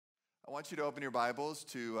I want you to open your Bibles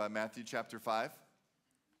to Matthew chapter 5.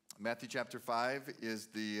 Matthew chapter 5 is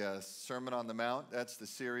the Sermon on the Mount. That's the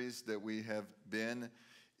series that we have been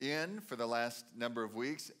in for the last number of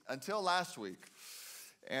weeks until last week.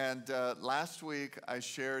 And last week I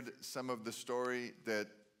shared some of the story that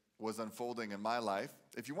was unfolding in my life.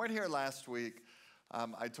 If you weren't here last week,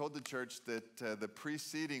 I told the church that the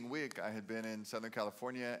preceding week I had been in Southern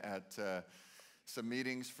California at some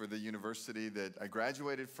meetings for the university that I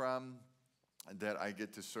graduated from, that I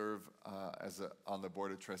get to serve on the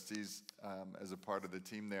board of trustees as a part of the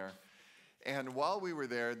team there. And while we were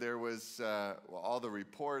there, there was all the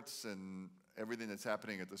reports and everything that's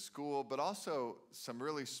happening at the school, but also some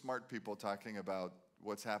really smart people talking about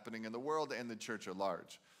what's happening in the world and the church at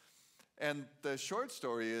large. And the short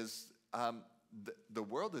story is the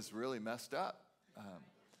world is really messed up.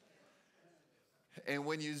 And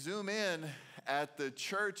when you zoom in at the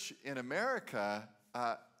church in America,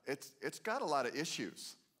 it's got a lot of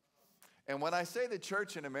issues. And when I say the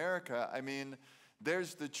church in America, I mean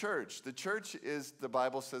there's the church. The church is, the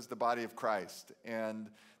Bible says, the body of Christ. And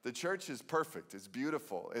the church is perfect. It's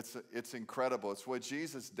beautiful. It's incredible. It's what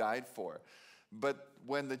Jesus died for. But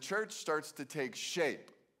when the church starts to take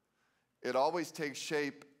shape, it always takes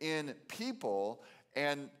shape in people,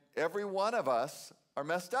 and every one of us are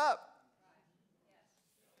messed up.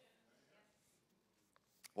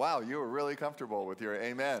 Wow, you were really comfortable with your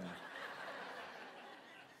amen.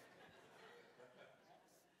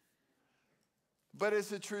 But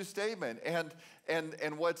it's a true statement.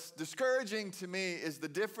 And what's discouraging to me is the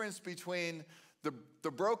difference between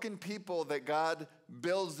the broken people that God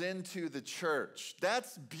builds into the church.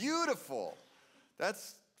 That's beautiful.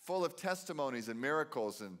 That's full of testimonies and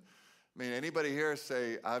miracles. And I mean, anybody here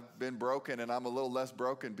say, I've been broken and I'm a little less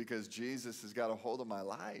broken because Jesus has got a hold of my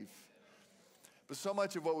life. But so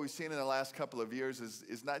much of what we've seen in the last couple of years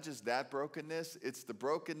is not just that brokenness, it's the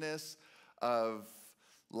brokenness of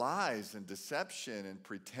lies and deception and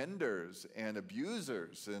pretenders and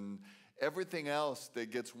abusers and everything else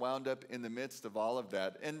that gets wound up in the midst of all of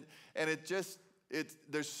that. And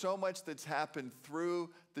there's so much that's happened through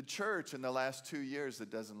the church in the last 2 years that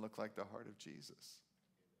doesn't look like the heart of Jesus.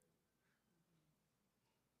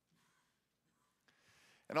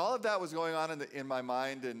 And all of that was going on in my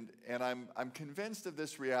mind, and I'm convinced of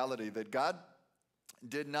this reality that God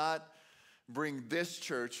did not bring this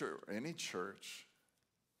church or any church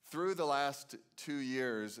through the last 2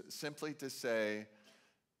 years simply to say,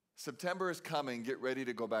 September is coming, get ready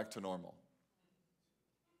to go back to normal.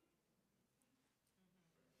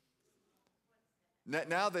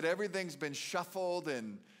 Now that everything's been shuffled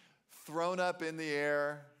and thrown up in the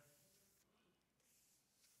air,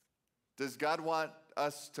 does God want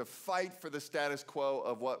us to fight for the status quo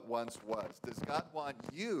of what once was? Does God want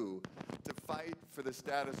you to fight for the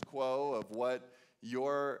status quo of what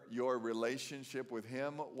your relationship with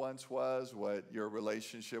Him once was, what your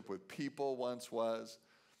relationship with people once was?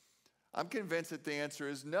 I'm convinced that the answer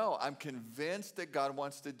is no. I'm convinced that God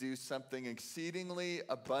wants to do something exceedingly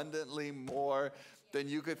abundantly more than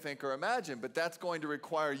you could think or imagine. But that's going to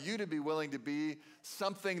require you to be willing to be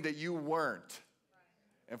something that you weren't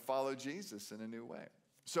and follow Jesus in a new way.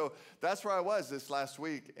 So that's where I was this last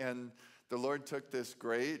week. And the Lord took this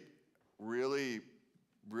great, really,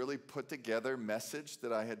 really put together message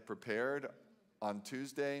that I had prepared on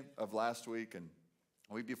Tuesday of last week and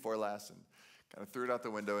week before last, and kind of threw it out the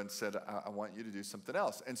window and said, I want you to do something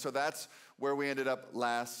else. And so that's where we ended up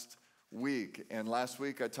last week. And last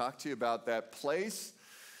week I talked to you about that place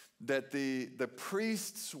that the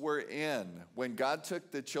priests were in when God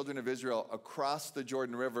took the children of Israel across the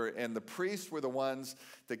Jordan River, and the priests were the ones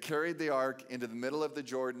that carried the ark into the middle of the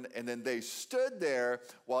Jordan, and then they stood there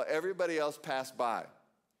while everybody else passed by.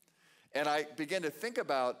 And I began to think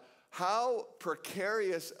about how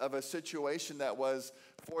precarious of a situation that was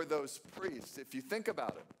for those priests. If you think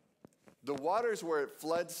about it, the waters were at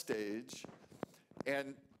flood stage,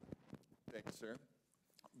 and thanks, sir.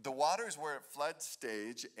 The waters were at flood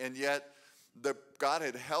stage, and yet God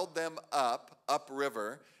had held them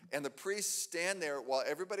upriver, and the priests stand there while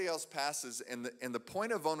everybody else passes. And the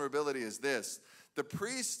point of vulnerability is this: the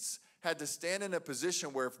priests had to stand in a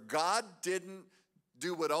position where if God didn't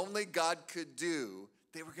do what only God could do,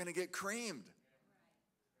 they were going to get creamed.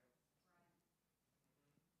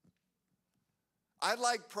 I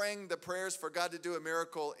like praying the prayers for God to do a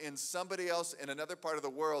miracle in somebody else in another part of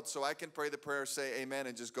the world so I can pray the prayer, say amen,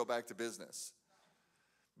 and just go back to business.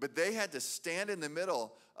 But they had to stand in the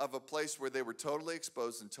middle of a place where they were totally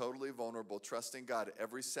exposed and totally vulnerable, trusting God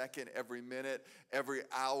every second, every minute, every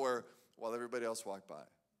hour while everybody else walked by.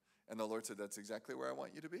 And the Lord said, that's exactly where I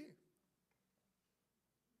want you to be.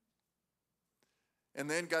 And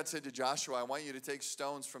then God said to Joshua, I want you to take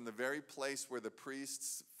stones from the very place where the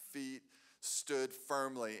priest's feet stood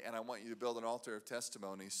firmly, and I want you to build an altar of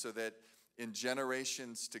testimony so that in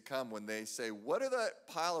generations to come, when they say, what are that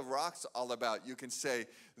pile of rocks all about? You can say,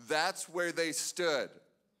 that's where they stood.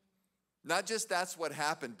 Not just that's what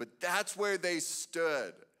happened, but that's where they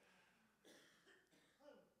stood.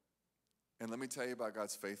 And let me tell you about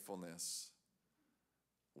God's faithfulness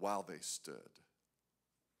while they stood.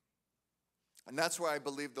 And that's where I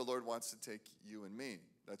believe the Lord wants to take you and me.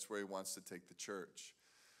 That's where he wants to take the church.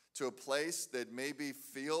 To a place that maybe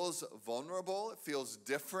feels vulnerable, it feels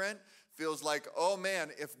different, feels like, oh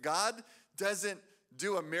man, if God doesn't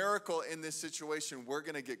do a miracle in this situation, we're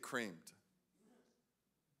going to get creamed.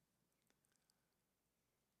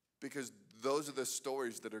 Because those are the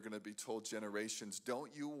stories that are going to be told generations.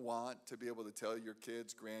 Don't you want to be able to tell your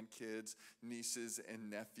kids, grandkids, nieces, and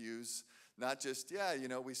nephews, not just,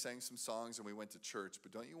 we sang some songs and we went to church,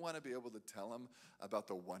 but don't you want to be able to tell them about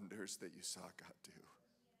the wonders that you saw God do?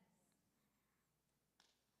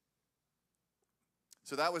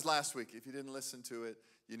 So that was last week. If you didn't listen to it,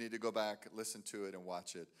 you need to go back, listen to it, and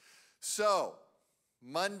watch it. So,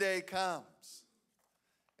 Monday comes.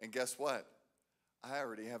 And guess what? I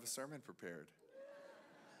already have a sermon prepared.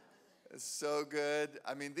 It's so good.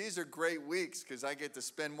 I mean, these are great weeks because I get to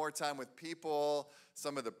spend more time with people.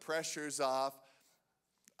 Some of the pressure's off.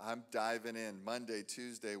 I'm diving in Monday,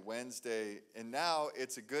 Tuesday, Wednesday. And now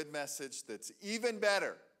it's a good message that's even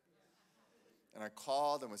better. And I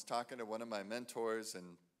called and was talking to one of my mentors, and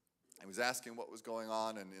I was asking what was going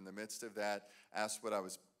on, and in the midst of that, asked what I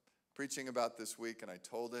was preaching about this week, and I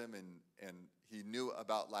told him, and he knew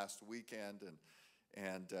about last weekend,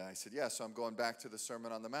 and I said, so I'm going back to the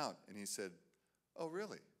Sermon on the Mount. And he said, oh,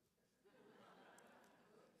 really?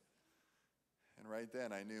 And right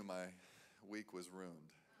then, I knew my week was ruined.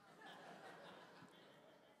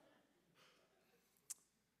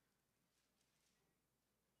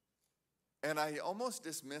 And I almost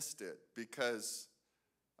dismissed it because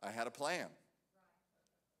I had a plan.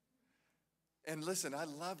 And listen, I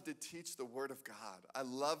love to teach the Word of God. I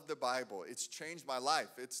love the Bible. It's changed my life.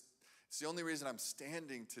 It's the only reason I'm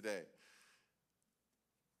standing today.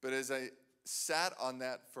 But as I sat on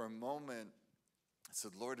that for a moment, I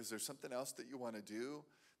said, Lord, is there something else that you want to do?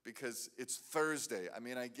 Because it's Thursday. I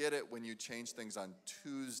mean, I get it when you change things on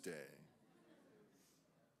Tuesday.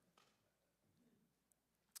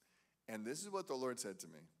 And this is what the Lord said to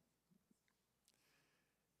me.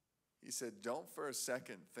 He said, don't for a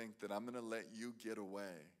second think that I'm going to let you get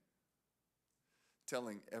away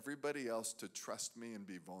telling everybody else to trust me and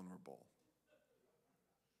be vulnerable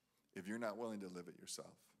if you're not willing to live it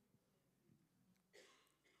yourself.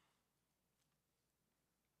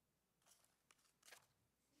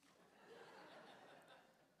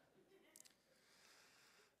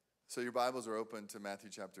 So your Bibles are open to Matthew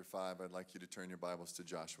chapter 5. I'd like you to turn your Bibles to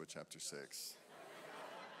Joshua chapter 6.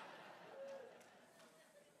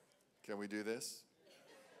 Can we do this?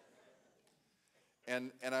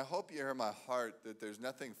 And I hope you hear my heart that there's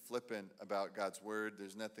nothing flippant about God's word.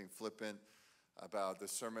 There's nothing flippant about the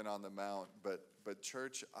Sermon on the Mount. But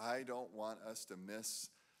church, I don't want us to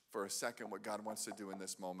miss for a second what God wants to do in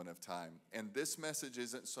this moment of time. And this message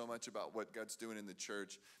isn't so much about what God's doing in the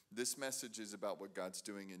church. This message is about what God's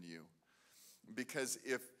doing in you. Because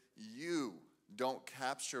if you don't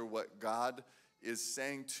capture what God is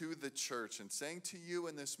saying to the church and saying to you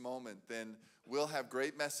in this moment, then we'll have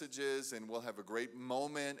great messages and we'll have a great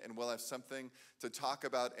moment and we'll have something to talk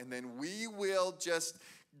about. And then we will just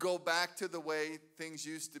go back to the way things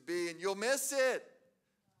used to be and you'll miss it.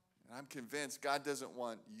 And I'm convinced God doesn't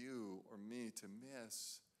want you or me to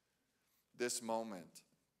miss this moment.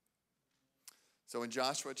 So in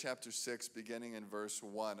Joshua chapter 6, beginning in verse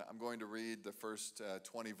 1, I'm going to read the first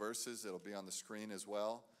 20 verses. It'll be on the screen as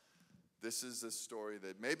well. This is a story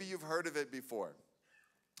that maybe you've heard of it before,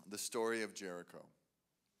 the story of Jericho.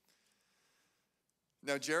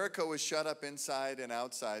 Now, Jericho was shut up inside and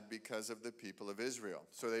outside because of the people of Israel.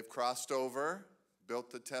 So they've crossed over,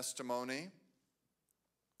 built the testimony.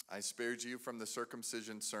 I spared you from the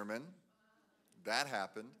circumcision sermon. That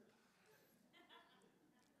happened.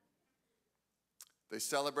 They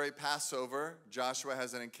celebrate Passover. Joshua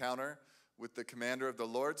has an encounter with the commander of the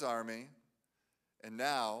Lord's army. And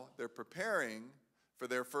now they're preparing for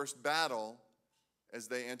their first battle as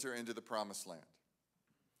they enter into the promised land.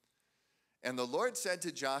 And the Lord said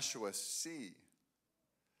to Joshua, see,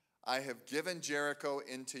 I have given Jericho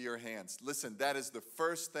into your hands. Listen, that is the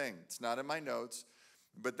first thing. It's not in my notes,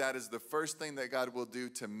 but that is the first thing that God will do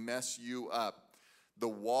to mess you up. The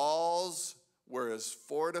walls were as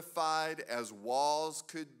fortified as walls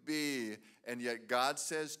could be, and yet God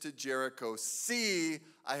says to Jericho, see,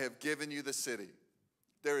 I have given you the city.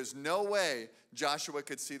 There is no way Joshua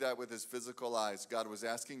could see that with his physical eyes. God was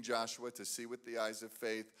asking Joshua to see with the eyes of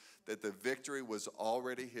faith that the victory was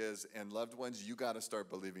already his, and loved ones, you got to start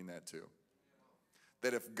believing that too.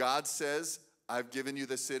 That if God says, I've given you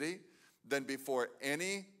the city, then before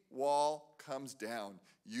any wall comes down,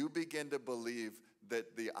 you begin to believe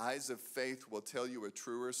that the eyes of faith will tell you a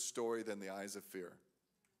truer story than the eyes of fear.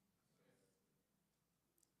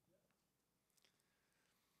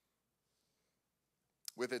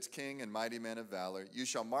 With its king and mighty men of valor, you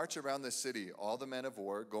shall march around the city, all the men of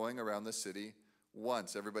war, going around the city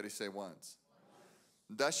once. Everybody say once.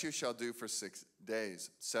 Thus you shall do for 6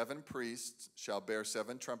 days. 7 priests shall bear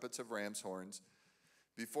 7 trumpets of ram's horns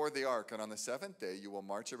before the ark, and on the 7th day you will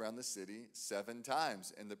march around the city 7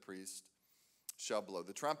 times, and the priest shall blow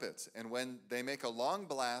the trumpets. And when they make a long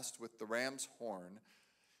blast with the ram's horn,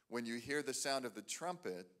 when you hear the sound of the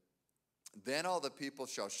trumpet, then all the people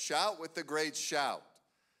shall shout with a great shout,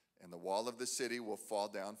 and the wall of the city will fall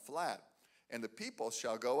down flat, and the people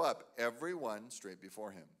shall go up, every one straight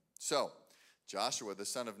before him. So Joshua the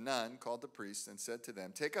son of Nun called the priests and said to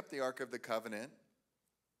them, take up the ark of the covenant,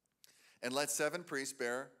 and let 7 priests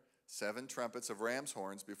bear 7 trumpets of ram's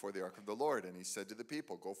horns before the ark of the Lord. And he said to the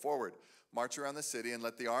people, go forward, march around the city, and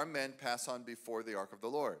let the armed men pass on before the ark of the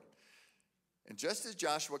Lord. And just as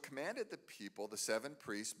Joshua commanded the people, the 7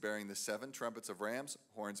 priests bearing the 7 trumpets of ram's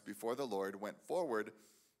horns before the Lord went forward,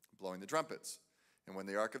 blowing the trumpets. And when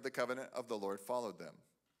the ark of the covenant of the Lord followed them,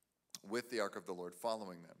 with the ark of the Lord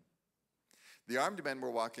following them. The armed men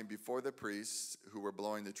were walking before the priests who were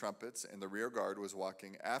blowing the trumpets, and the rear guard was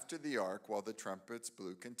walking after the ark while the trumpets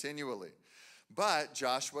blew continually. But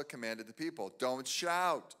Joshua commanded the people, don't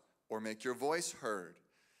shout or make your voice heard.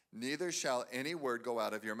 Neither shall any word go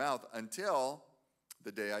out of your mouth until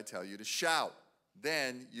the day I tell you to shout.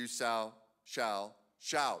 Then you shall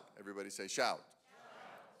shout. Everybody say shout.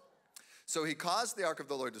 So he caused the ark of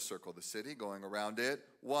the Lord to circle the city, going around it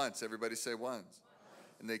once. Everybody say once.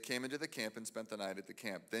 And they came into the camp and spent the night at the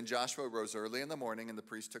camp. Then Joshua rose early in the morning, and the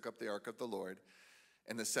priests took up the ark of the Lord.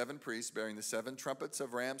 And the 7 priests, bearing the 7 trumpets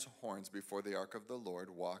of ram's horns before the ark of the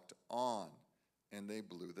Lord, walked on, and they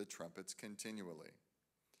blew the trumpets continually.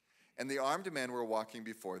 And the armed men were walking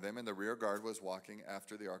before them, and the rear guard was walking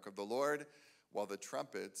after the ark of the Lord, while the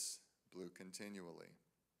trumpets blew continually.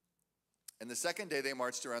 And the 2nd day they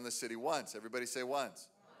marched around the city once. Everybody say once.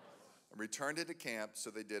 And returned to the camp,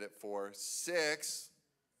 so they did it for 6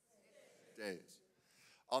 days.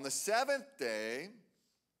 On the 7th day,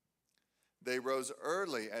 they rose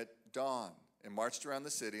early at dawn and marched around the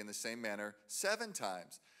city in the same manner 7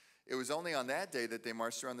 times. It was only on that day that they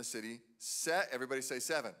marched around the city, everybody say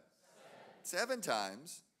 7. 7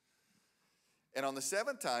 times. And on the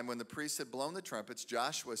 7th time, when the priests had blown the trumpets,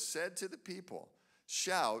 Joshua said to the people,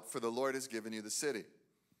 shout, for the Lord has given you the city.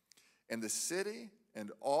 And the city and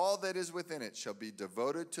all that is within it shall be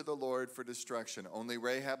devoted to the Lord for destruction. Only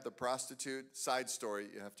Rahab the prostitute, side story,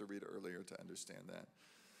 you have to read earlier to understand that.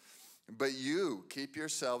 But you keep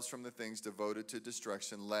yourselves from the things devoted to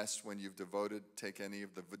destruction, lest when you've take any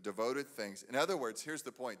of the devoted things. In other words, here's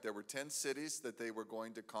the point. There were 10 cities that they were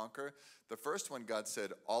going to conquer. The first one, God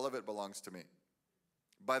said, all of it belongs to me.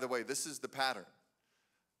 By the way, this is the pattern.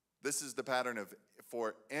 This is the pattern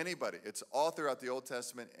for anybody. It's all throughout the Old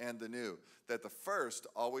Testament and the New, that the first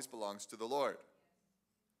always belongs to the Lord.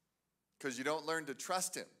 Because you don't learn to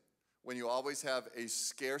trust him when you always have a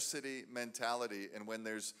scarcity mentality, and when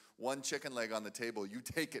there's one chicken leg on the table, you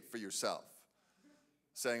take it for yourself,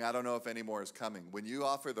 saying, I don't know if any more is coming. When you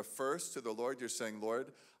offer the first to the Lord, you're saying,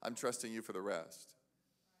 Lord, I'm trusting you for the rest.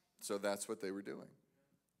 So that's what they were doing.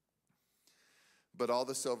 But all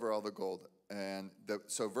the silver, all the gold.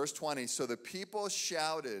 So verse 20, so the people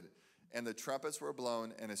shouted, and the trumpets were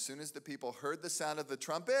blown, and as soon as the people heard the sound of the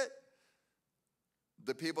trumpet,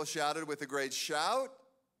 the people shouted with a great shout,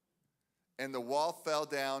 and the wall fell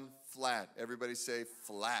down flat. Everybody say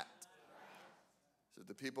flat. So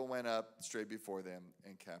the people went up straight before them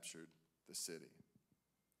and captured the city.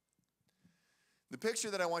 The picture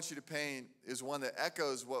that I want you to paint is one that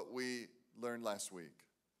echoes what we learned last week.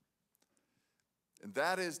 And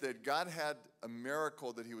that is that God had a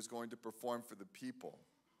miracle that he was going to perform for the people.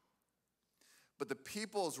 But the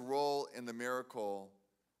people's role in the miracle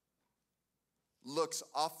looks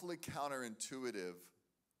awfully counterintuitive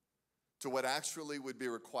to what actually would be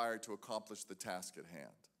required to accomplish the task at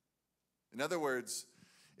hand. In other words,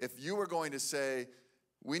 if you were going to say,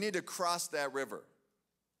 we need to cross that river,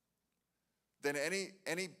 then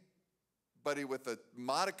any Anybody with a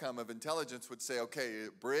modicum of intelligence would say, okay,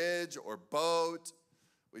 bridge or boat,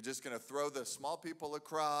 we're just going to throw the small people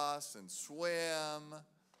across and swim.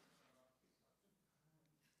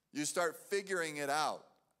 You start figuring it out,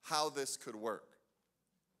 how this could work.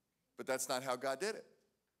 But that's not how God did it.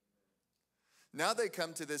 Now they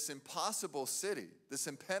come to this impossible city, this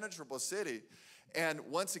impenetrable city. And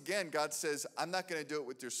once again, God says, I'm not going to do it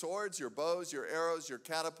with your swords, your bows, your arrows, your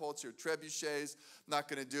catapults, your trebuchets. I'm not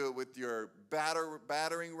going to do it with your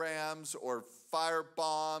battering rams or fire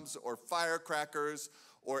bombs or firecrackers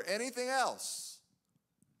or anything else.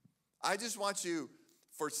 I just want you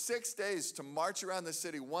for 6 days to march around the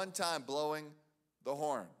city one time blowing the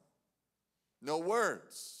horn. No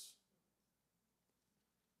words.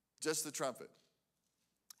 Just the trumpet.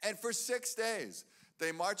 And for 6 days,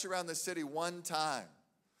 they march around the city one time.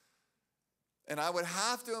 And I would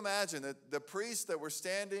have to imagine that the priests that were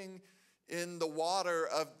standing in the water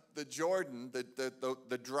of the Jordan,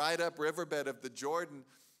 the dried up riverbed of the Jordan,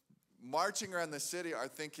 marching around the city are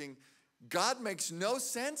thinking, God makes no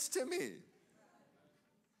sense to me.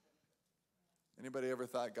 Anybody ever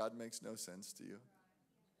thought God makes no sense to you?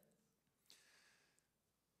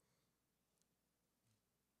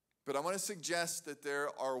 But I want to suggest that there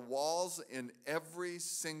are walls in every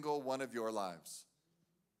single one of your lives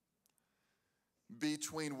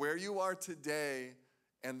between where you are today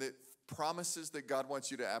and the promises that God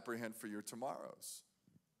wants you to apprehend for your tomorrows.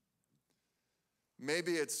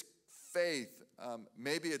 Maybe it's faith.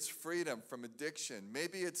 Maybe it's freedom from addiction.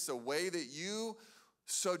 Maybe it's a way that you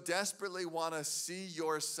so desperately want to see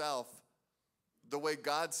yourself the way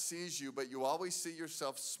God sees you, but you always see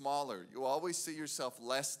yourself smaller. You always see yourself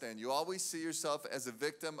less than. You always see yourself as a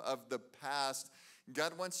victim of the past.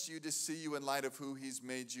 God wants you to see you in light of who he's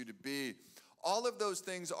made you to be. All of those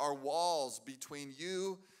things are walls between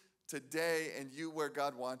you today and you where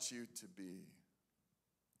God wants you to be.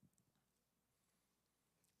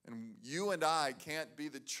 And you and I can't be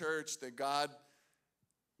the church that God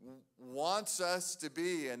wants us to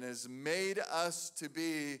be and has made us to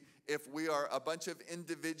be if we are a bunch of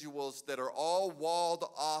individuals that are all walled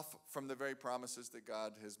off from the very promises that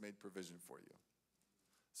God has made provision for you.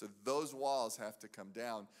 So those walls have to come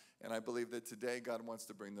down. And I believe that today God wants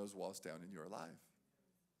to bring those walls down in your life.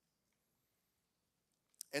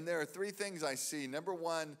 And there are three things I see. Number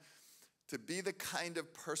one, to be the kind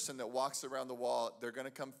of person that walks around the wall, they're going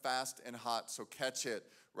to come fast and hot. So catch it,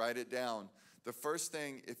 write it down. The first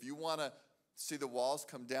thing, if you want to see the walls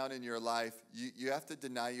come down in your life, you have to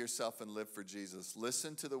deny yourself and live for Jesus.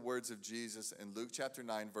 Listen to the words of Jesus in Luke chapter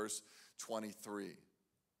 9, verse 23.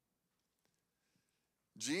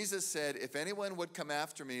 Jesus said, if anyone would come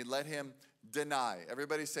after me, let him deny.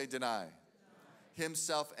 Everybody say deny.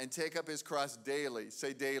 Himself and take up his cross daily.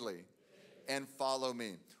 Say daily. And follow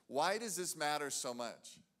me. Why does this matter so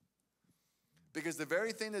much? Because the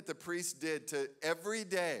very thing that the priests did to every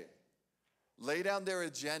day lay down their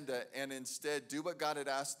agenda and instead do what God had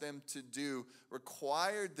asked them to do,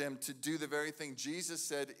 required them to do the very thing Jesus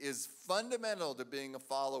said is fundamental to being a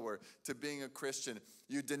follower, to being a Christian.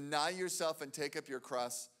 You deny yourself and take up your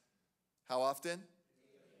cross. How often?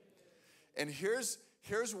 And here's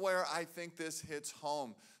where I think this hits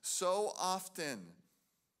home. So often,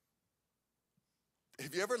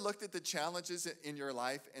 have you ever looked at the challenges in your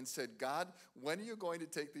life and said, God, when are you going to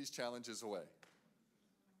take these challenges away?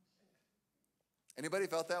 Anybody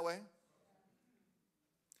felt that way?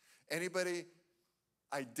 Anybody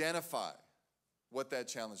identify what that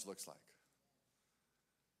challenge looks like?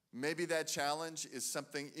 Maybe that challenge is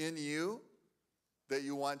something in you that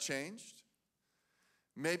you want changed.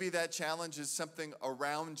 Maybe that challenge is something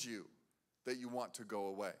around you that you want to go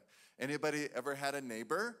away. Anybody ever had a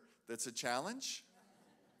neighbor that's a challenge?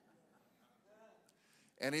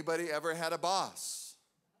 Anybody ever had a boss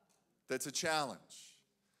that's a challenge?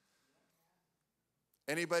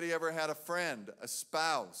 Anybody ever had a friend, a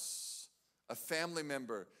spouse, a family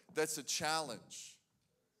member that's a challenge?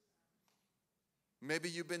 Maybe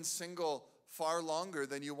you've been single far longer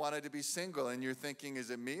than you wanted to be single, and you're thinking, is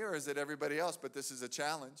it me or is it everybody else? But this is a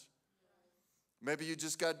challenge. Maybe you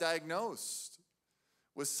just got diagnosed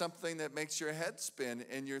with something that makes your head spin,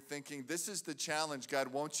 and you're thinking, this is the challenge, God,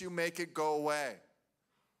 won't you make it go away?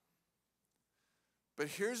 But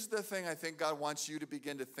here's the thing I think God wants you to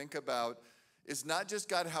begin to think about is not just,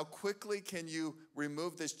 God, how quickly can you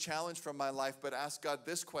remove this challenge from my life, but ask God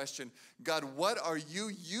this question, God, what are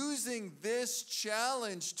you using this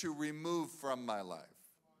challenge to remove from my life?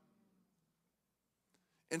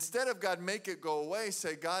 Instead of, God, make it go away,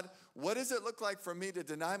 say, God, what does it look like for me to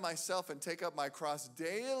deny myself and take up my cross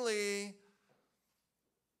daily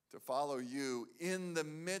to follow you in the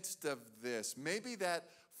midst of this. Maybe that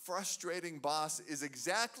frustrating boss is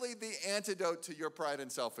exactly the antidote to your pride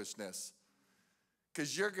and selfishness.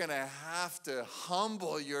 Because you're going to have to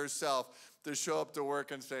humble yourself to show up to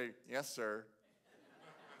work and say, yes, sir.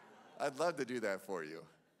 I'd love to do that for you.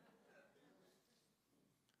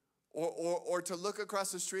 Or to look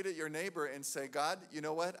across the street at your neighbor and say, God, you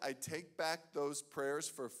know what? I take back those prayers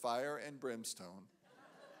for fire and brimstone.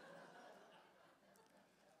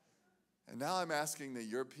 And now I'm asking that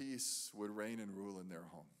your peace would reign and rule in their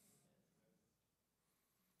home.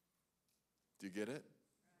 Do you get it?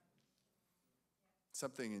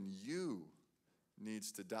 Something in you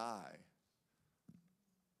needs to die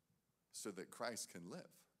so that Christ can live.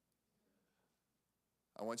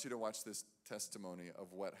 I want you to watch this testimony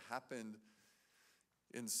of what happened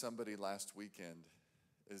in somebody last weekend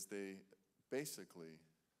as they basically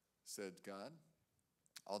said, God,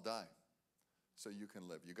 I'll die so you can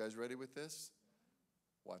live. You guys ready with this?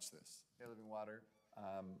 Watch this. Hey, Living Water.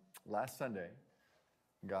 Last Sunday,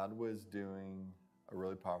 God was doing a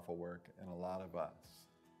really powerful work in a lot of us.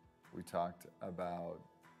 We talked about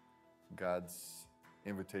God's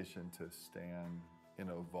invitation to stand in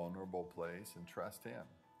a vulnerable place and trust Him,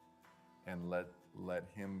 and let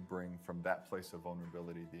Him bring from that place of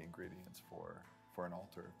vulnerability the ingredients for an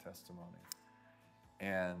altar of testimony.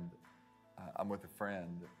 And I'm with a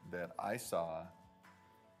friend that I saw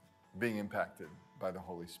being impacted by the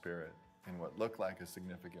Holy Spirit in what looked like a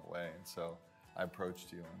significant way. And so I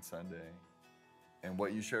approached you on Sunday, and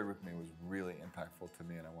what you shared with me was really impactful to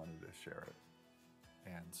me, and I wanted to share it.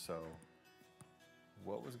 And so,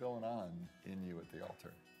 what was going on in you at the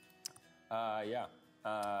altar?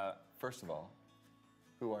 First of all,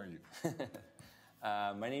 who are you?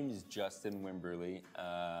 My name is Justin Wimberly.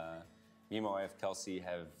 Me and my wife Kelsey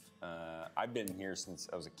have, I've been here since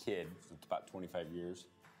I was a kid, so it's about 25 years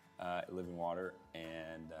at Living Water,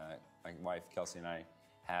 and my wife Kelsey and I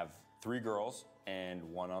have 3 girls and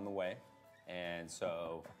 1 on the way, and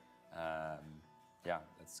so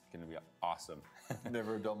that's gonna be awesome.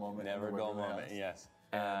 Never a dull moment. Never a dull moment, yes.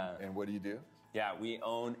 And what do you do? Yeah, we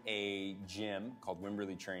own a gym called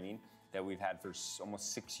Wimberly Training that we've had for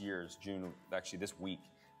almost 6 years. June, actually this week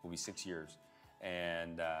will be 6 years.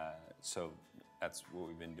 And so that's what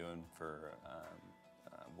we've been doing for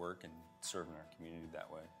work and serving our community that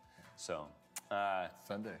way. So.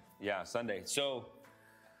 Sunday. Yeah, Sunday. So,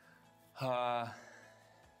 I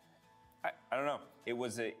don't know. It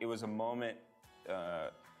was a moment,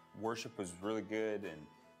 worship was really good, and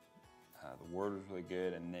the word was really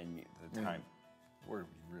good, and then the time. Word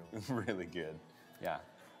was really really good, yeah.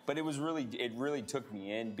 But it really took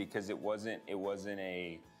me in because it wasn't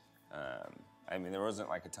a, there wasn't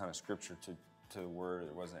like a ton of scripture to the word.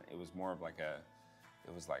 It was more of like a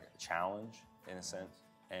challenge in a sense,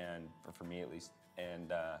 and for me at least.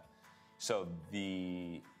 And so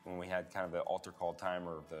when we had kind of the altar call time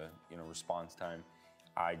or the response time,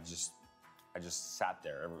 I just sat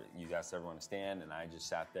there. You asked everyone to stand, and I just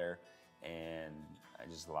sat there, and I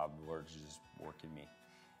just allowed the Lord to just work in me.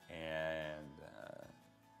 And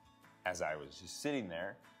as I was just sitting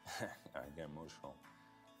there, I get emotional.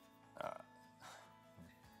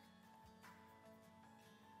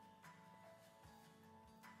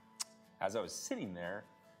 As I was sitting there,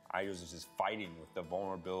 I was just fighting with the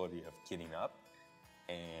vulnerability of getting up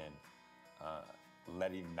and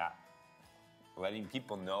letting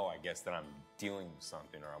people know, I guess, that I'm dealing with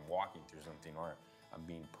something, or I'm walking through something, or I'm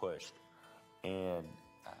being pushed. And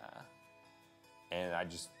I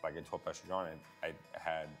just, like I told Pastor John, it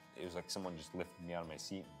was like someone just lifted me out of my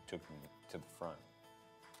seat and took me to the front.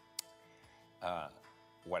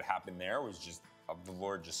 What happened there was just the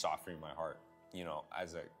Lord just softening my heart.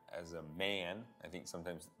 As a man, I think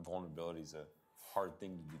sometimes vulnerability is a hard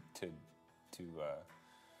thing to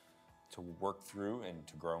work through and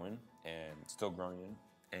to grow in, and still growing in,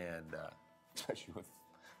 and especially with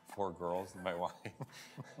 4 girls and my wife.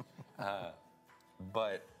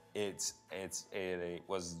 But it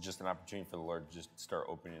was just an opportunity for the Lord to just start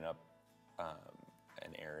opening up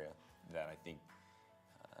an area that I think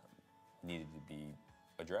needed to be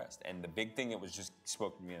addressed. And the big thing that was just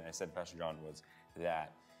spoken to me, and I said to Pastor John, was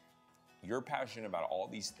that you're passionate about all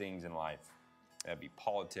these things in life, that'd be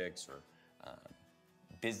politics or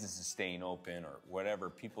businesses staying open or whatever,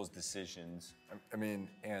 people's decisions.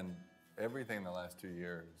 And everything in the last 2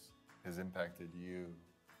 years has impacted you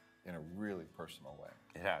in a really personal way.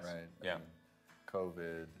 It has, right? yeah.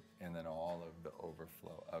 COVID, and then all of the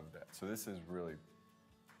overflow of that. So this is really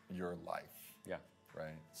your life. Yeah.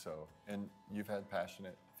 Right. So, and you've had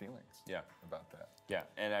passionate feelings. Yeah. About that. Yeah,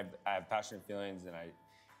 and I have passionate feelings, and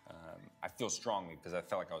I feel strongly because I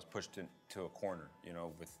felt like I was pushed into a corner,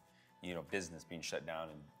 with, business being shut down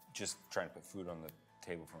and just trying to put food on the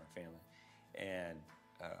table for my family. And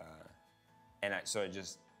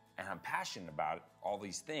I'm passionate about it, all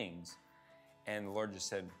these things. And the Lord just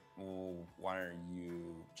said, well, why aren't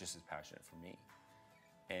you just as passionate for me?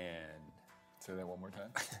 And say that one more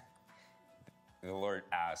time. The Lord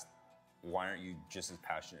asked, why aren't you just as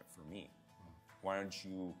passionate for me? Why aren't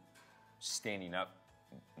you standing up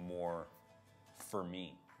more for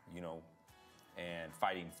me, and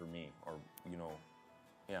fighting for me, or,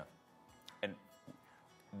 yeah. And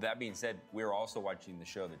that being said, we were also watching the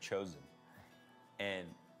show The Chosen, and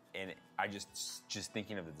I just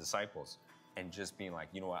thinking of the disciples and just being like,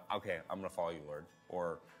 you know what, okay, I'm gonna follow you, Lord,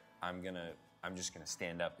 or I'm just gonna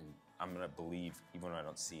stand up and I'm gonna believe even when I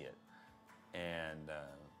don't see it. And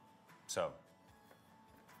so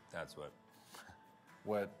that's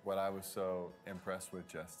What I was so impressed with,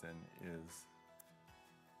 Justin, is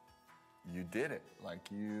you did it.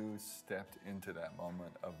 Like, you stepped into that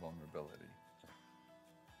moment of vulnerability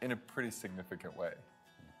in a pretty significant way.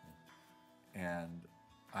 Mm-hmm. And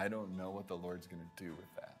I don't know what the Lord's going to do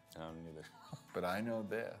with that. I don't either. But I know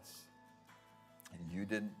this. You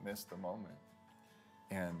didn't miss the moment.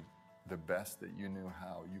 And the best that you knew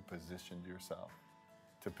how, you positioned yourself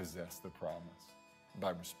to possess the promise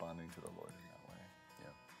by responding to the Lord in that way.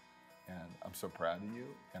 Yeah. And I'm so proud of you,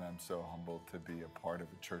 and I'm so humbled to be a part of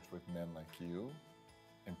a church with men like you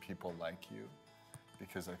and people like you,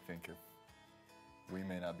 because I think if we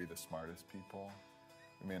may not be the smartest people,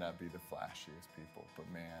 we may not be the flashiest people, but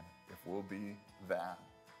man, if we'll be that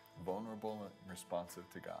vulnerable and responsive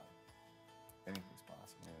to God, anything's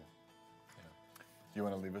possible. Yeah. Do you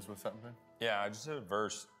want to leave us with something? Yeah, I just have a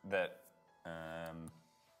verse that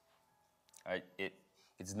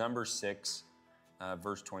it's number 6,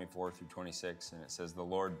 verse 24 through 26, and it says, "The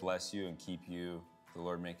Lord bless you and keep you. The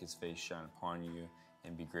Lord make his face shine upon you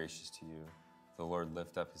and be gracious to you. The Lord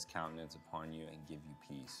lift up his countenance upon you and give you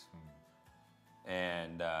peace."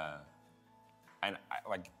 And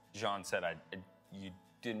like Jon said, you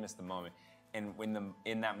didn't miss the moment. And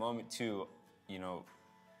in that moment too,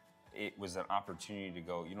 it was an opportunity to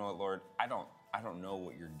go, you know what, Lord, I don't know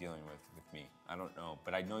what you're dealing with me. I don't know,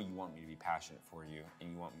 but I know you want me to be passionate for you, and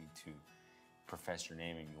you want me to profess your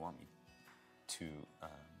name, and you want me to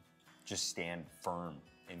just stand firm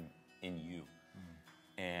in you.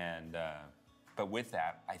 And but with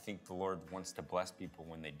that, I think the Lord wants to bless people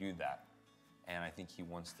when they do that, and I think he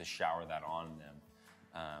wants to shower that on them.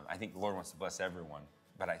 I think the Lord wants to bless everyone,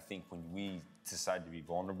 but I think when we decide to be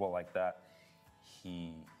vulnerable like that,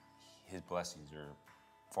 his blessings are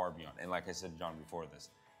far beyond. And like I said to John before this,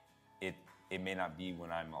 it may not be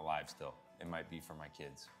when I'm alive still. It might be for my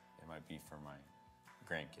kids. It might be for my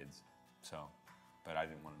grandkids. So, but I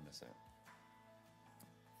didn't want to miss it.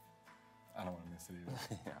 I don't want to miss it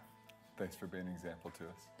either. Yeah. Thanks for being an example to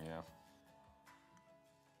us. Yeah.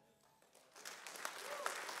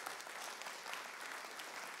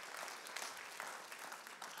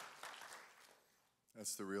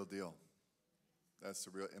 That's the real deal. That's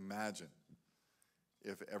the real. Imagine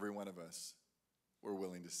if every one of us were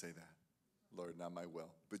willing to say that. Lord, not my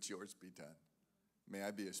will, but yours be done. May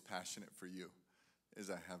I be as passionate for you as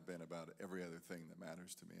I have been about every other thing that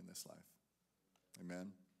matters to me in this life.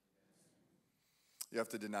 Amen? You have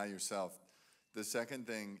to deny yourself. The second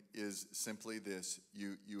thing is simply this.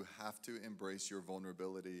 You have to embrace your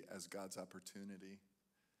vulnerability as God's opportunity.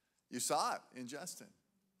 You saw it in Justin.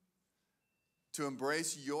 To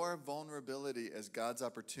embrace your vulnerability as God's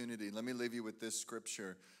opportunity. Let me leave you with this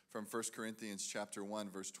scripture from 1 Corinthians chapter 1,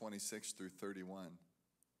 verse 26 through 31.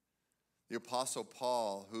 The Apostle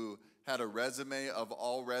Paul, who had a resume of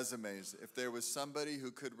all resumes, if there was somebody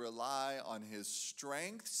who could rely on his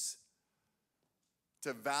strengths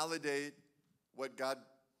to validate what God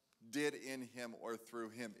did in him or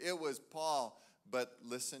through him, it was Paul. But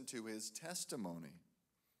listen to his testimony.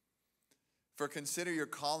 "For consider your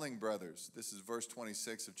calling, brothers." This is verse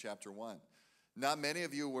 26 of chapter 1. "Not many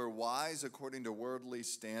of you were wise according to worldly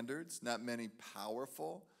standards, not many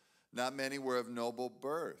powerful, not many were of noble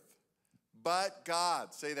birth. But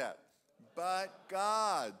God," say that, "but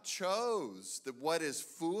God chose what is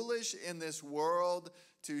foolish in this world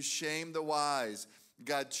to shame the wise.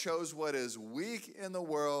 God chose what is weak in the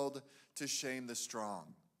world to shame the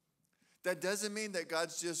strong." That doesn't mean that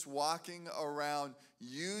God's just walking around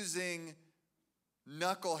using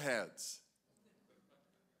knuckleheads,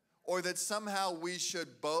 or that somehow we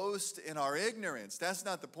should boast in our ignorance. That's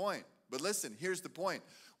not the point. But listen, here's the point.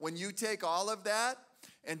 When you take all of that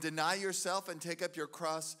and deny yourself and take up your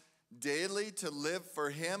cross daily to live for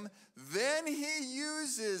him, then he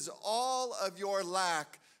uses all of your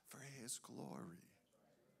lack for his glory.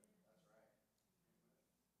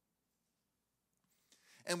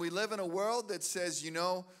 And we live in a world that says,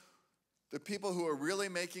 the people who are really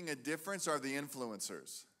making a difference are the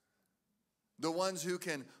influencers. The ones who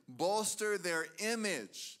can bolster their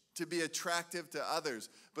image to be attractive to others.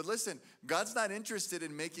 But listen, God's not interested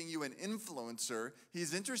in making you an influencer.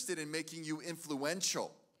 He's interested in making you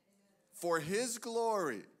influential for his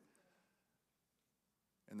glory.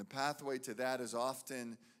 And the pathway to that is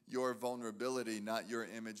often your vulnerability, not your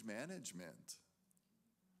image management.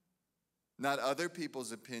 Not other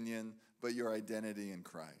people's opinion, but your identity in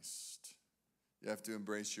Christ. You have to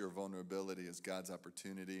embrace your vulnerability as God's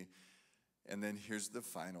opportunity. And then here's the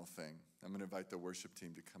final thing. I'm going to invite the worship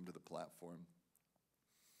team to come to the platform.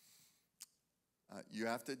 You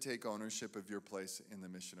have to take ownership of your place in the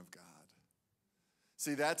mission of God.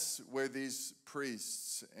 See, that's where these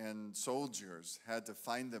priests and soldiers had to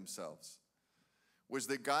find themselves, was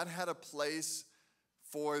that God had a place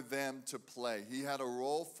for them to play. He had a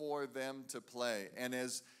role for them to play. And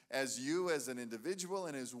as you as an individual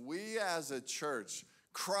and as we as a church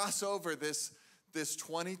cross over this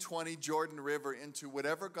 2020 Jordan River into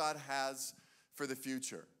whatever God has for the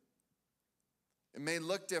future, it may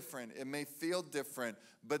look different, it may feel different,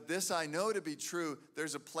 but this I know to be true,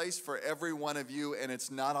 there's a place for every one of you, and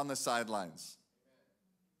it's not on the sidelines.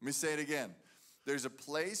 Let me say it again. There's a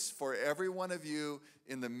place for every one of you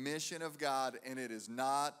in the mission of God, and it is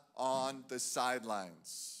not on the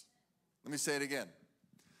sidelines. Let me say it again.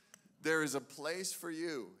 There is a place for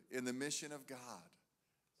you in the mission of God,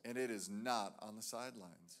 and it is not on the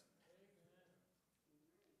sidelines.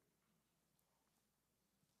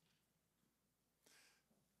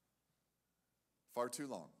 Far too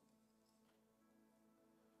long.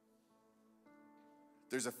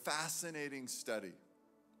 There's a fascinating study.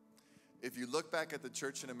 If you look back at the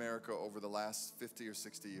church in America over the last 50 or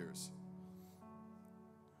 60 years,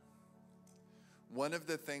 one of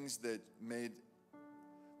the things that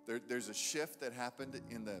there's a shift that happened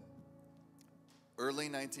in the early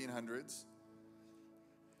 1900s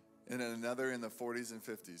and then another in the 40s and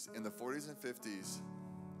 50s. In the 40s and 50s,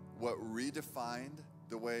 what redefined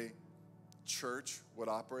the way church would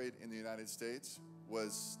operate in the United States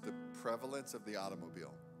was the prevalence of the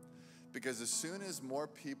automobile. Because as soon as more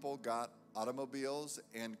people got automobiles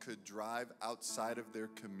and could drive outside of their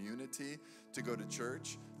community to go to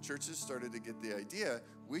church, churches started to get the idea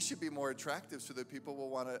we should be more attractive so that people will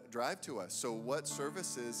want to drive to us. So what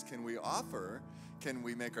services can we offer? Can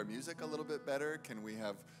we make our music a little bit better? Can we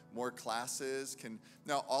have more classes?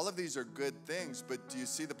 Now, all of these are good things, but do you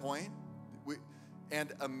see the point?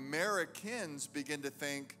 And Americans begin to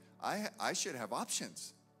think, I should have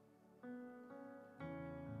options.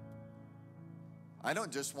 I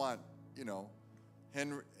don't just want,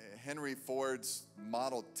 Henry Ford's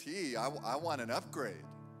Model T. I want an upgrade.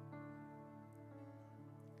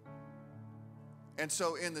 And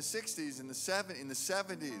so in the 60s, in the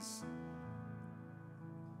 70s,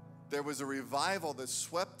 there was a revival that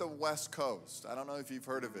swept the West Coast. I don't know if you've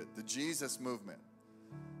heard of it, the Jesus movement.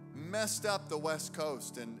 Messed up the West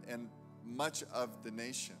Coast and much of the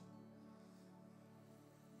nation.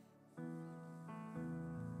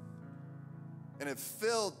 And it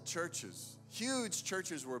filled churches. Huge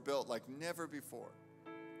churches were built like never before.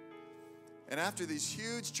 And after these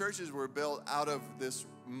huge churches were built out of this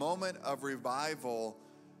moment of revival,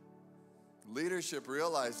 leadership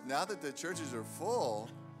realized now that the churches are full,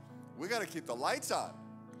 we got to keep the lights on.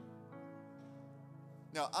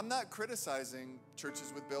 Now, I'm not criticizing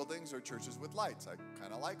churches with buildings or churches with lights. I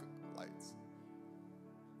kind of like lights.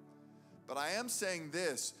 But I am saying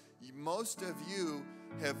this. Most of you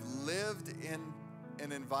have lived in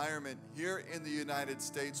an environment here in the United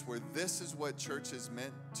States where this is what church has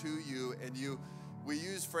meant to you, and we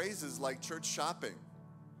use phrases like church shopping.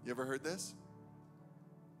 You ever heard this?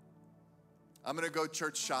 I'm going to go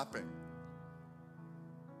church shopping,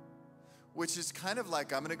 which is kind of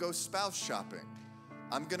like I'm going to go spouse shopping.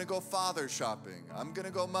 I'm going to go father shopping. I'm going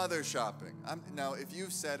to go mother shopping. Now, if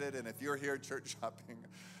you've said it and if you're here church shopping,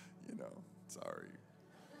 sorry.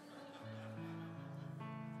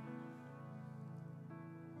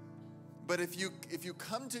 But if you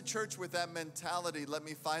come to church with that mentality, let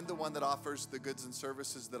me find the one that offers the goods and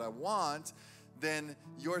services that I want, then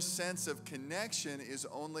your sense of connection is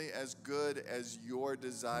only as good as your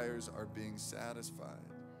desires are being satisfied.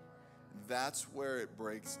 That's where it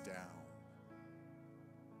breaks down.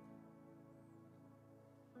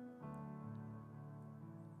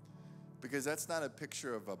 Because that's not a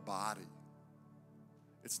picture of a body.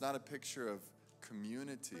 It's not a picture of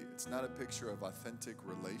community. It's not a picture of authentic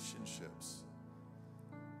relationships.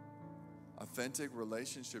 Authentic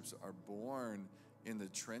relationships are born in the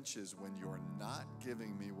trenches when you're not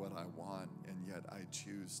giving me what I want, and yet I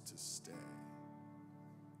choose to stay.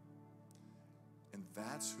 And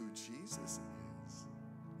that's who Jesus is.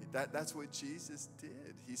 That's what Jesus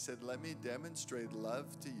did. He said, let me demonstrate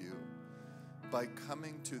love to you by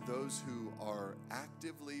coming to those who are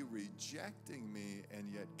actively rejecting me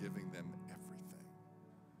and yet giving them everything.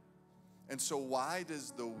 And so why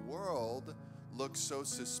does the world look so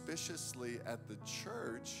suspiciously at the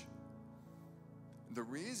church? The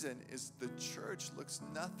reason is the church looks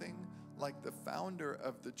nothing like the founder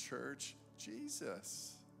of the church,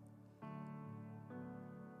 Jesus.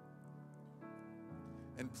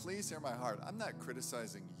 And please hear my heart. I'm not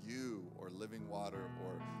criticizing you or Living Water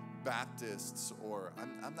or Baptists, or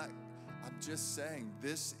I'm just saying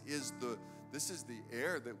this is the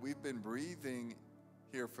air that we've been breathing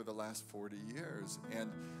here for the last 40 years.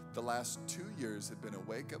 And the last 2 years have been a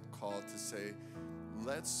wake-up call to say,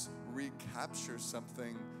 let's recapture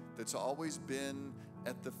something that's always been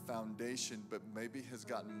at the foundation, but maybe has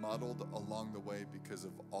gotten muddled along the way because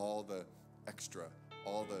of all the extra,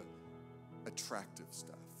 all the attractive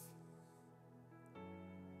stuff.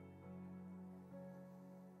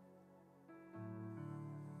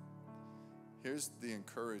 Here's the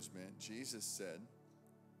encouragement. Jesus said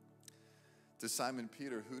to Simon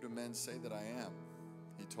Peter, who do men say that I am?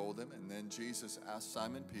 He told him, and then Jesus asked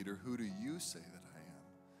Simon Peter, who do you say that I am?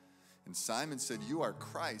 And Simon said, you are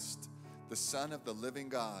Christ, the Son of the living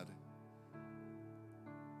God.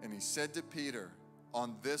 And he said to Peter,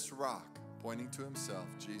 on this rock, pointing to himself,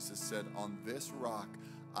 Jesus said, on this rock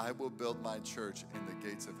I will build my church, and the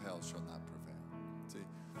gates of hell shall not prevail. See,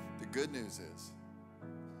 the good news is,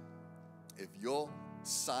 if you'll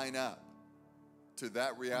sign up to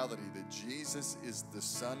that reality that Jesus is the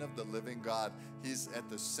Son of the living God, he's at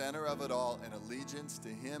the center of it all, and allegiance to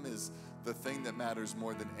him is the thing that matters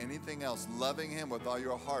more than anything else. Loving him with all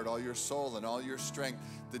your heart, all your soul, and all your strength,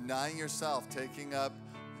 denying yourself, taking up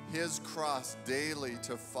his cross daily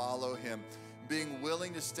to follow him, being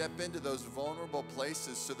willing to step into those vulnerable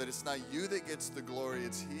places so that it's not you that gets the glory,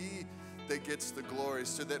 it's he that gets the glory,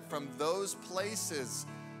 so that from those places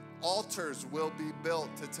altars will be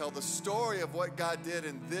built to tell the story of what God did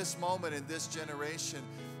in this moment, in this generation.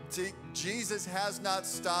 See, Jesus has not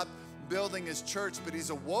stopped building his church, but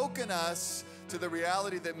he's awoken us to the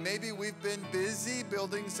reality that maybe we've been busy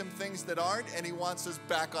building some things that aren't, and he wants us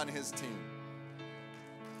back on his team.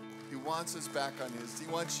 He wants us back on his team.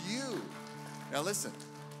 He wants you. Now listen,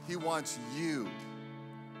 he wants you.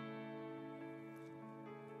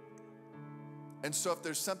 And so if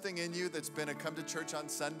there's something in you that's been a come to church on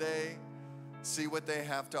Sunday, see what they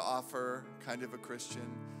have to offer, kind of a Christian,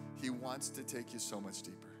 he wants to take you so much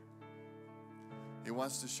deeper. He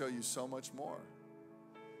wants to show you so much more.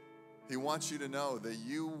 He wants you to know that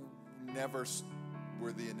you never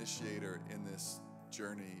were the initiator in this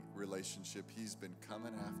journey relationship. He's been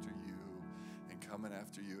coming after you and coming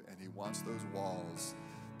after you, and he wants those walls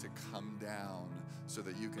to come down so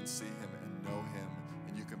that you can see him and know him,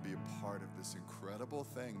 and you can be a part of this incredible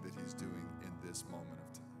thing that he's doing in this moment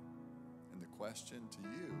of time. And the question to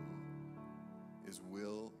you is,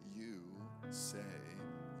 will you say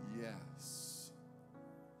yes?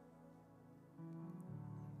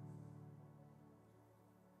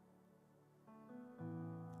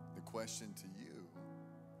 The question to you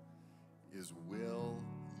is, will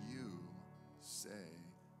you say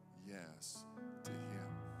yes to him?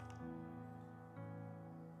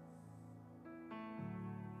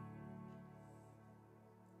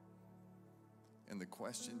 And the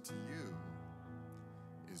question to you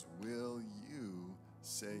is, will you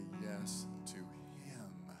say yes to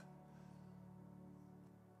him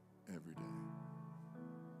every day?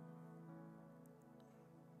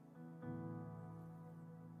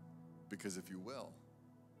 Because if you will,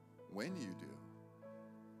 when you do,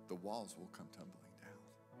 the walls will come tumbling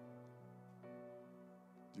down.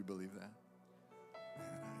 Do you believe that? Man,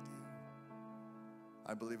 I do.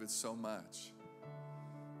 I believe it so much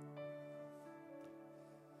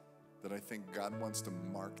that I think God wants to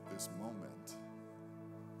mark this moment.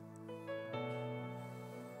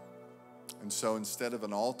 And so instead of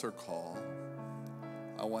an altar call,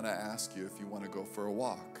 I want to ask you if you want to go for a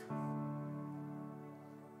walk.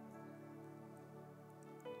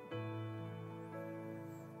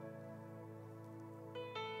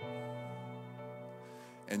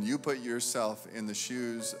 And you put yourself in the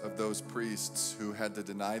shoes of those priests who had to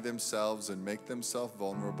deny themselves and make themselves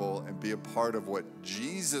vulnerable and be a part of what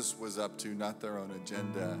Jesus was up to, not their own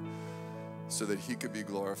agenda, so that he could be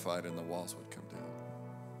glorified and the walls would come down.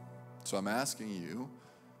 So I'm asking you,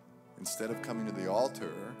 instead of coming to the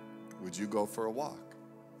altar, would you go for a walk?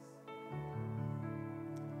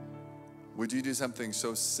 Would you do something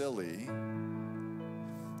so silly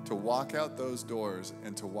to walk out those doors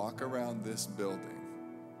and to walk around this building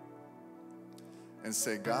and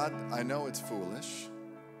say, God, I know it's foolish,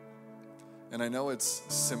 and I know it's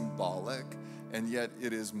symbolic, and yet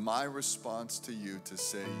it is my response to you to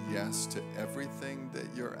say yes to everything that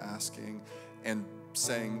you're asking, and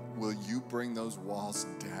saying, will you bring those walls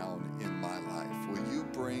down in my life? Will you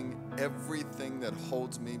bring everything that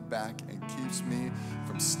holds me back and keeps me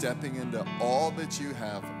from stepping into all that you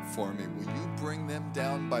have for me? Will you bring them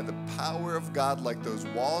down by the power of God like those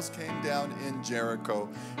walls came down in Jericho?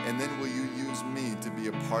 And then will you use me to be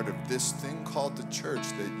a part of this thing called the church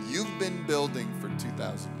that you've been building for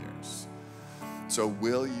 2,000 years? So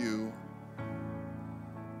will you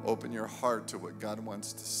open your heart to what God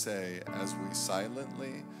wants to say as we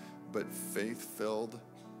silently but faith-filled,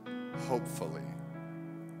 hopefully,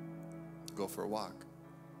 go for a walk?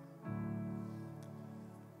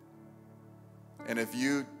 And if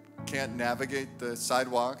you can't navigate the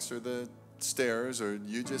sidewalks or the stairs, or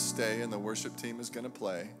you just stay and the worship team is going to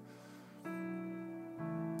play.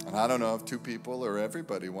 And I don't know if two people or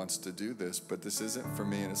everybody wants to do this, but this isn't for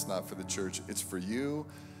me and it's not for the church. It's for you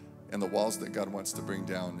and the walls that God wants to bring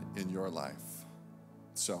down in your life.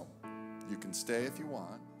 So you can stay if you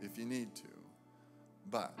want, if you need to.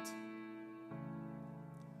 But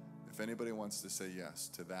if anybody wants to say yes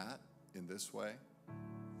to that in this way,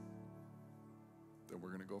 then we're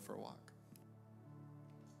going to go for a walk.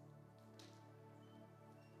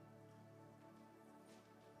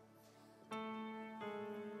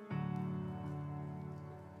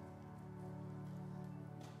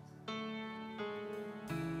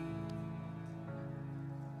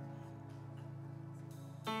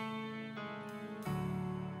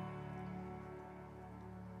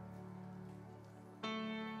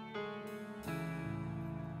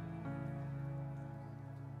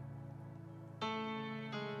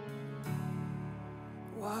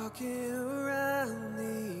 Walking around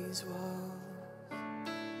these walls,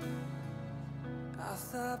 I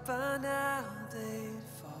thought by now they'd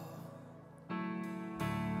fall,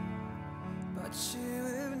 but you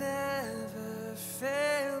have never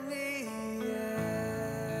failed me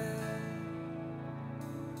yet.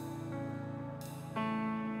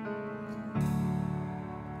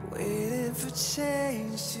 Waiting for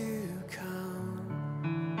change to come,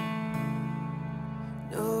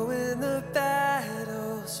 knowing the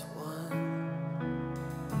battle's won,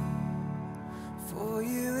 for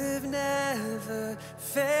you have never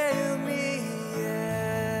failed me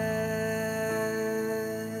yet.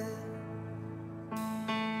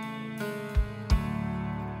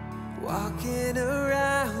 Walking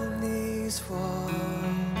around these walls,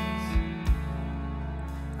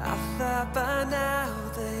 I thought by now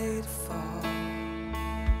they'd fall,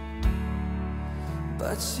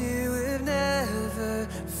 but you have never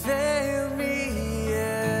failed me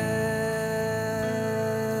yet.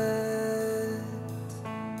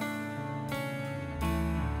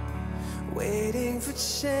 Waiting for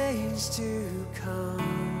change to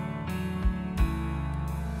come,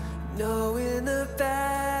 knowing the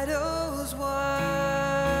battle's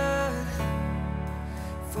won,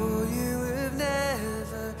 for you have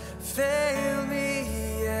never failed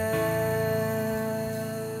me yet.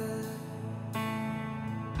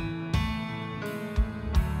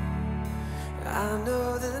 I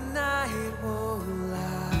know the night won't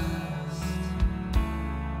last,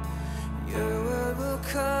 your word will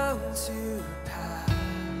come to pass.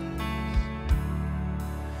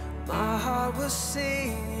 My heart will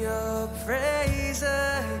sing your praise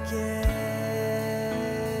again.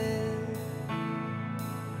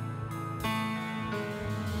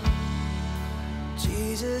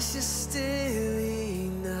 Jesus, you're still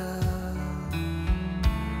enough.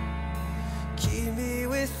 Keep me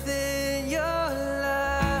within your love.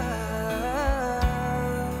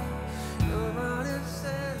 Come on and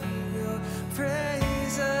sing your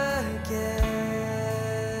praise again.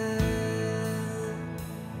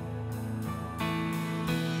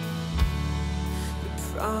 Your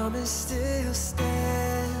promise still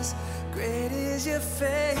stands. Great is your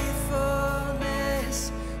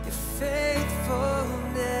faithfulness, your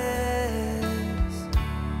faithfulness.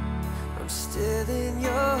 I'm still in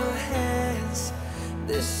your hands.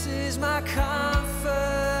 This is my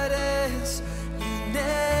confidence. You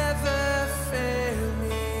never fail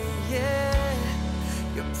me yet.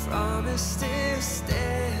 Your promise still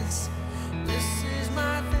stands. This is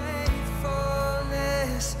my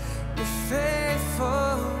faithfulness, your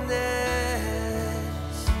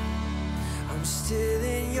faithfulness. I'm still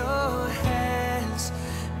in your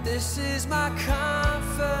This is my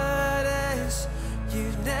confidence.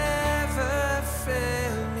 You never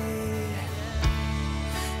fail me.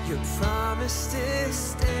 Your promise still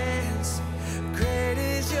stands. Great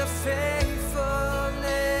is your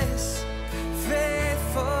faithfulness.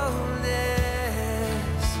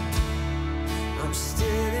 Faithfulness. I'm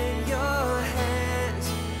still in your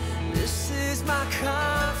hands. This is my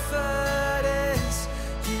confidence.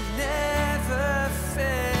 You never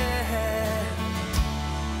fail.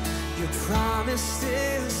 Your promise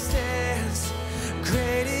still stands.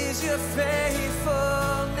 Great is your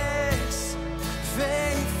faithfulness.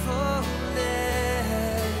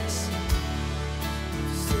 Faithfulness.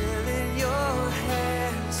 Still in your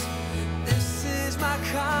hands. This is my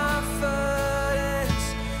confidence.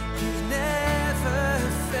 You never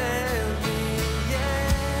failed me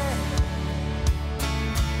yet.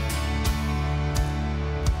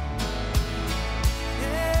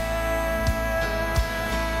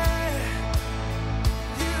 Yeah.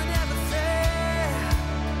 You never fail.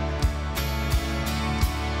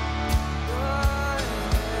 Oh,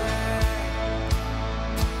 yeah.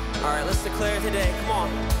 All right, let's declare it today. Come on.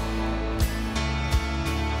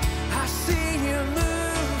 I see you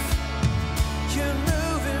move. You're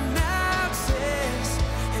moving mountains,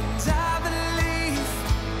 and I believe.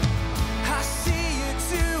 I see you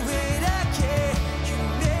do it again. You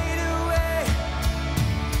made a way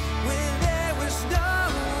when there was no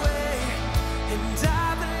way, and I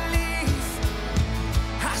believe.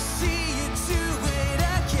 I see you do it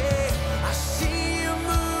again. I see you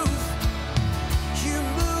move. You're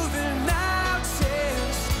moving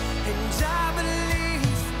mountains, and I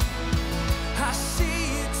believe. I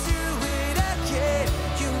see you do it again.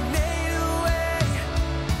 You made a way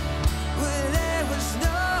where there was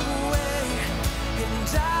no way, and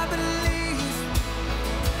I believe.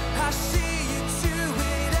 I see you do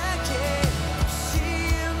it again. See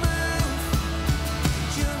you move.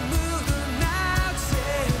 You move the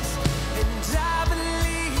mountains, and I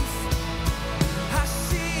believe. I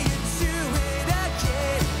see you do it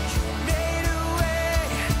again. You made a way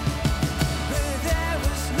where there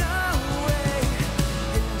was no way,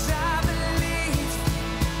 and I believe.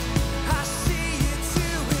 I see you do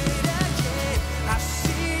it again. I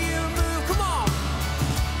see you move. Come on.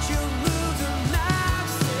 You move the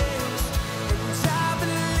mountains, and I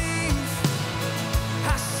believe.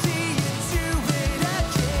 I see you do it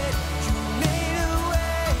again. You made a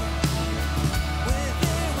way where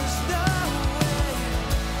there was no way,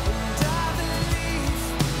 and I believe.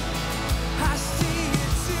 I see you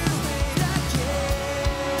do it again.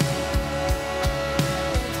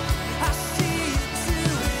 I see you do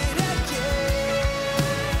it again.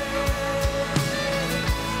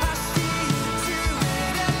 I see you do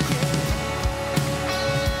it again.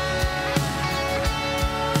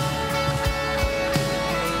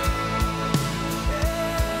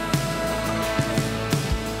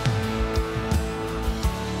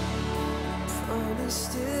 Promise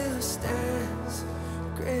still stands.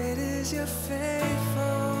 Great is your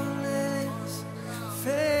faithfulness.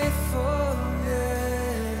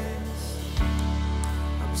 Faithfulness.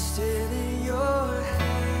 I'm still in your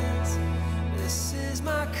hands. This is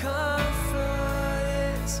my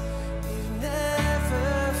confidence. You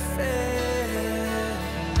never fail.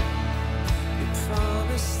 Your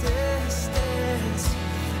promise still stands.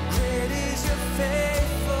 Great is your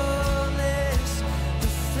faithfulness.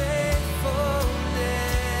 Your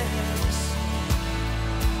faithfulness.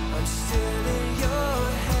 I'm still in your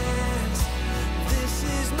hands. This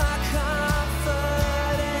is my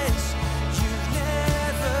confidence. You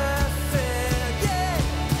never fail. Yeah.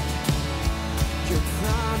 Your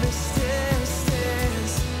promise still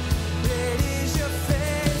stands. Great is your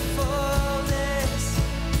faithfulness.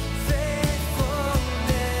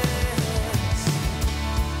 Faithfulness.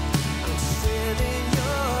 I'm still in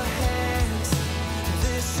your hands.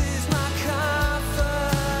 This is my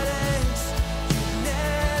confidence. You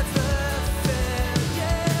never fail.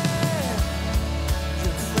 Yeah.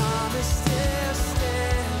 Your promise still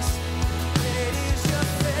stands. Great is your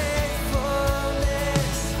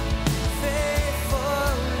faithfulness.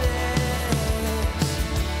 Faithfulness.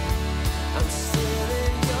 I'm still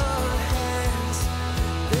in your hands.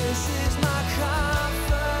 This is my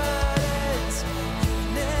confidence. You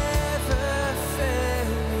never fail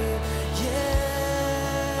me. Yeah.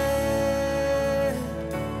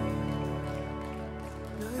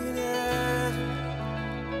 No, you never.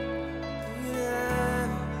 You never.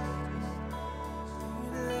 You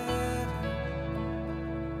never.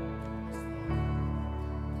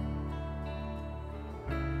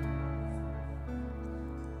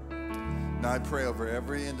 Now I pray over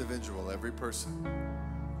every individual, every person,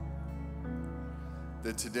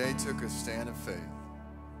 that today took a stand of faith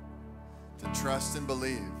to trust and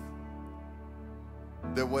believe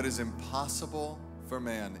that what is impossible for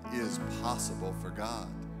man is possible for God.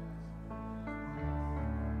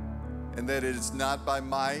 And that it is not by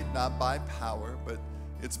might, not by power, but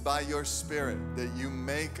it's by your Spirit that you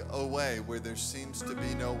make a way where there seems to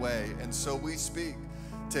be no way. And so we speak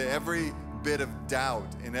to every bit of doubt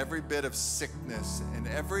and every bit of sickness and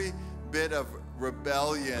every bit of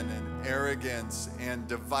rebellion and arrogance and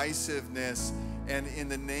divisiveness. And in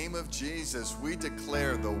the name of Jesus, we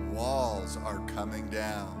declare the walls are coming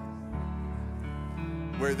down.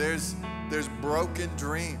 Where there's broken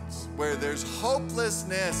dreams, where there's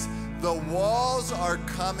hopelessness, the walls are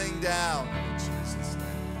coming down in Jesus' name.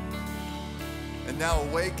 And now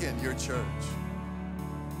awaken your church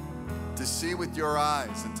to see with your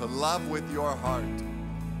eyes and to love with your heart,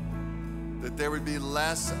 that there would be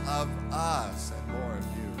less of us and more of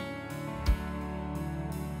you.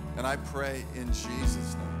 And I pray in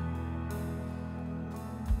Jesus' name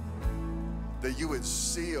that you would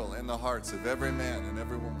seal in the hearts of every man and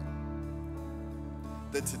every woman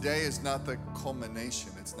that today is not the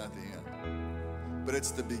culmination, it's not the end, but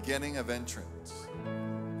it's the beginning of entrance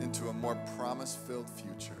into a more promise-filled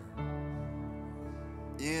future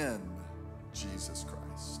in Jesus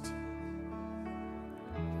Christ.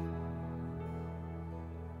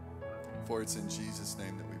 For it's in Jesus'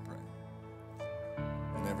 name that we pray.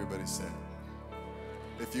 And everybody said,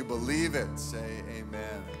 if you believe it, say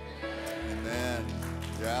amen. Amen.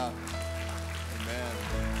 Yeah. Amen.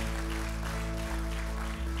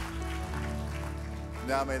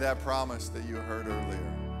 Now may that promise that you heard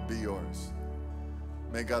earlier be yours.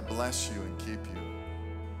 May God bless you and keep you.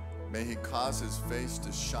 May he cause his face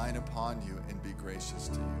to shine upon you and be gracious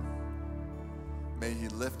to you. May he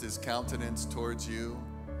lift his countenance towards you.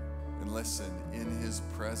 And listen, in his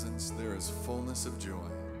presence there is fullness of joy.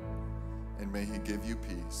 And may he give you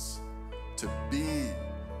peace to be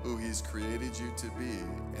who he's created you to be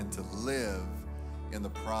and to live in the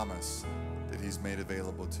promise that he's made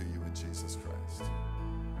available to you in Jesus Christ.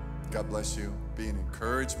 God bless you. Be an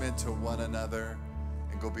encouragement to one another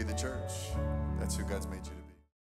and go be the church. That's who God's made you to be.